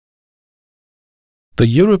The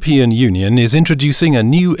European Union is introducing a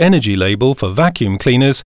new energy label for vacuum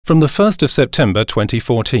cleaners from the 1st of September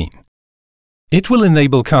 2014. It will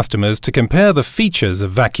enable customers to compare the features of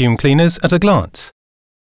vacuum cleaners at a glance.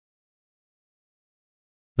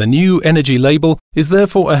 The new energy label is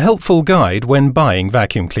therefore a helpful guide when buying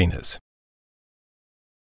vacuum cleaners.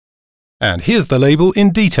 And here's the label in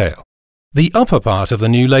detail. The upper part of the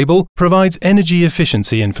new label provides energy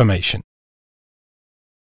efficiency information,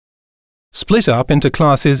 split up into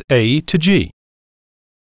classes A to G,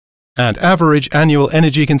 and average annual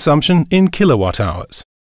energy consumption in kilowatt hours.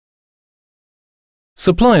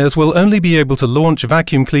 Suppliers will only be able to launch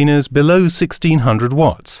vacuum cleaners below 1600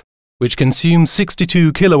 watts, which consume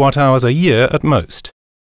 62 kilowatt hours a year at most.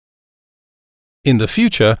 In the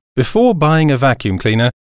future, before buying a vacuum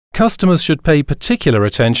cleaner, customers should pay particular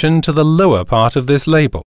attention to the lower part of this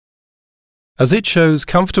label, as it shows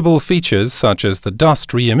comfortable features such as the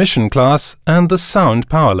dust re-emission class and the sound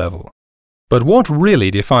power level. But what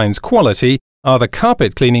really defines quality are the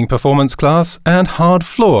carpet cleaning performance class and hard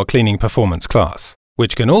floor cleaning performance class,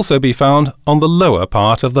 which can also be found on the lower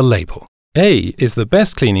part of the label. A is the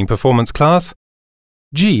best cleaning performance class,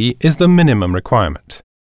 G is the minimum requirement.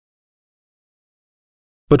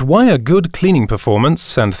 But why are good cleaning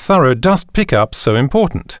performance and thorough dust pickup so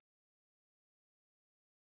important?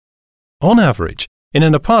 On average, in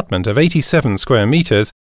an apartment of 87 square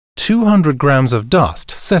meters, 200 grams of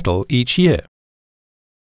dust settle each year.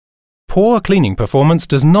 Poor cleaning performance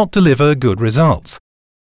does not deliver good results,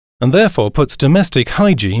 and therefore puts domestic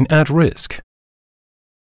hygiene at risk.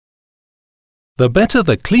 The better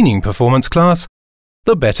the cleaning performance class,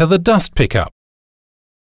 the better the dust pickup.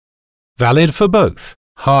 Valid for both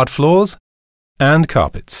hard floors and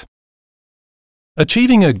carpets.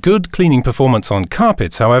 Achieving a good cleaning performance on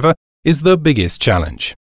carpets, however, is the biggest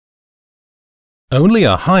challenge. Only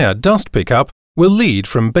a higher dust pickup will lead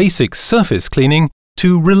from basic surface cleaning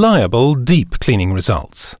to reliable deep cleaning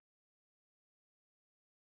results.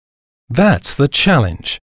 That's the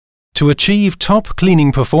challenge, to achieve top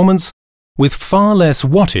cleaning performance with far less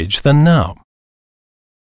wattage than now.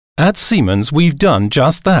 At Siemens, we've done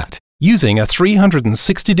just that, using a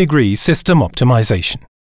 360-degree system optimization.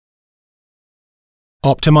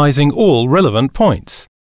 Optimizing all relevant points.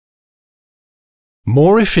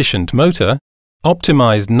 More efficient motor,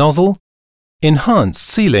 optimized nozzle, enhanced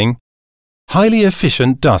sealing, highly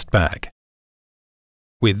efficient dust bag.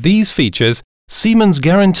 With these features, Siemens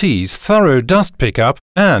guarantees thorough dust pickup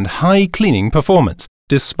and high cleaning performance,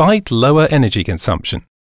 despite lower energy consumption.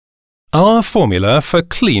 Our formula for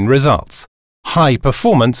clean results: high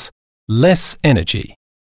performance, less energy.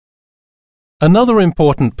 Another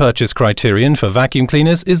important purchase criterion for vacuum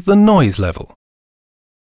cleaners is the noise level.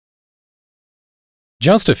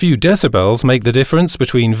 Just a few decibels make the difference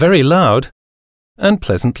between very loud and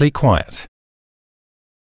pleasantly quiet.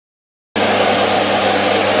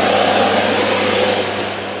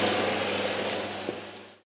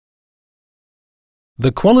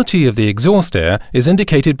 The quality of the exhaust air is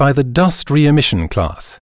indicated by the dust re-emission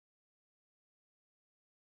class.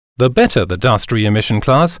 The better the dust re-emission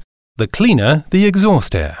class, the cleaner the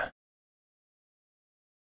exhaust air.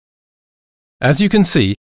 As you can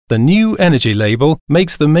see, the new energy label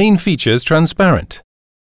makes the main features transparent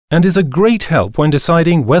and is a great help when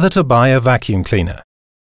deciding whether to buy a vacuum cleaner.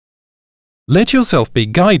 Let yourself be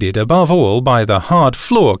guided above all by the hard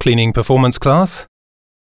floor cleaning performance class,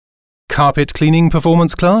 carpet cleaning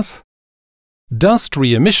performance class, dust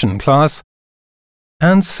re-emission class,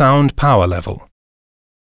 and sound power level.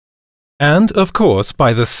 And, of course,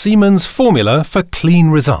 by the Siemens formula for clean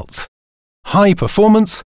results: high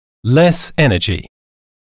performance, less energy.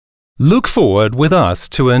 Look forward with us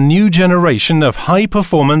to a new generation of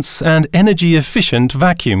high-performance and energy-efficient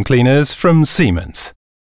vacuum cleaners from Siemens.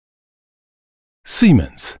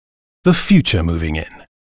 Siemens, the future moving in.